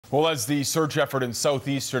Well, as the search effort in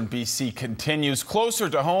southeastern BC continues, closer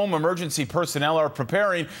to home, emergency personnel are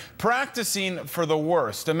preparing, practicing for the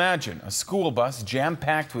worst. Imagine a school bus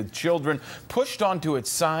jam-packed with children pushed onto its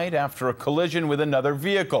side after a collision with another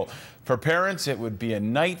vehicle. For parents, it would be a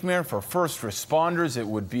nightmare. For first responders, it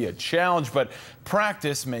would be a challenge, but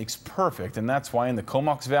practice makes perfect, and that's why in the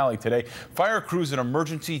Comox Valley today, fire crews and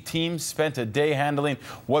emergency teams spent a day handling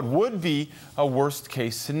what would be a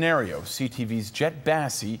worst-case scenario. CTV's Jet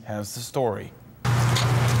Bassey has the story.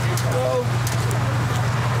 Hello.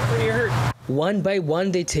 Where are you hurt? One by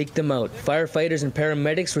one, they take them out. Firefighters and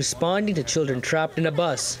paramedics responding to children trapped in a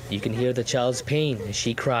bus. You can hear the child's pain as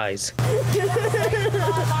she cries.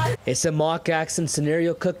 It's a mock accident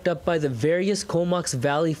scenario cooked up by the various Comox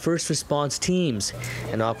Valley first response teams.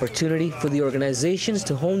 An opportunity for the organizations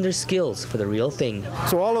to hone their skills for the real thing.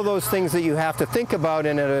 So all of those things that you have to think about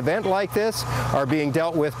in an event like this are being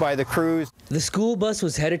dealt with by the crews. The school bus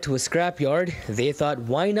was headed to a scrapyard. They thought,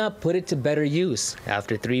 why not put it to better use?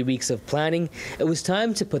 After 3 weeks of planning, it was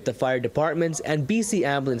time to put the fire departments and BC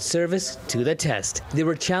Ambulance Service to the test. They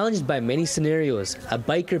were challenged by many scenarios: a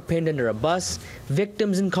biker pinned under a bus,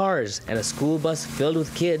 victims in cars, and a school bus filled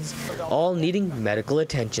with kids, all needing medical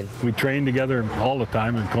attention. We train together all the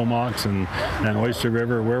time in Comox and Oyster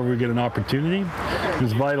River. Wherever we get an opportunity,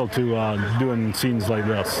 it's vital to doing scenes like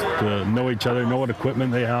this, to know each other, know what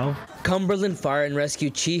equipment they have. Cumberland Fire and Rescue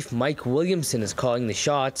Chief Mike Williamson is calling the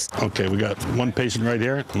shots. Okay, we got one patient right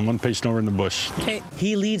here and one patient over in the bush.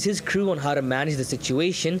 He leads his crew on how to manage the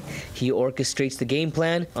situation. He orchestrates the game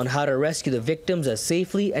plan on how to rescue the victims as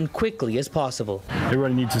safely and quickly as possible.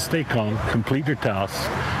 Everybody needs to stay calm, complete their tasks,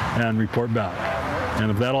 and report back. And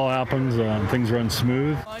if that all happens, things run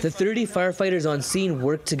smooth. The 30 firefighters on scene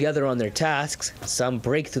work together on their tasks. Some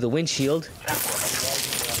break through the windshield,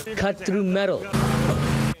 cut through metal,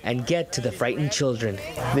 and get to the frightened children.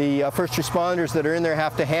 The first responders that are in there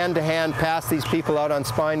have to hand-to-hand pass these people out on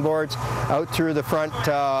spine boards, out through the front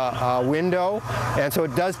window, and so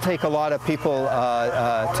it does take a lot of people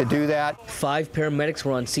to do that. 5 paramedics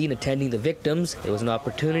were on scene attending the victims. It was an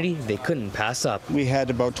opportunity they couldn't pass up. We had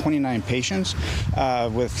about 29 patients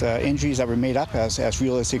with injuries that were made up as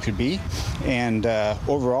real as they could be, and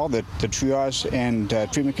overall the triage and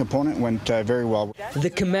treatment component went very well. The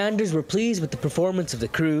commanders were pleased with the performance of the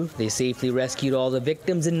crew. They safely rescued all the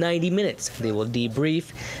victims in 90 minutes. They will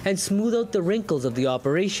debrief and smooth out the wrinkles of the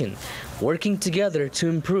operation, working together to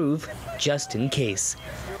improve just in case.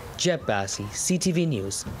 Jet Bassey, CTV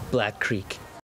News, Black Creek.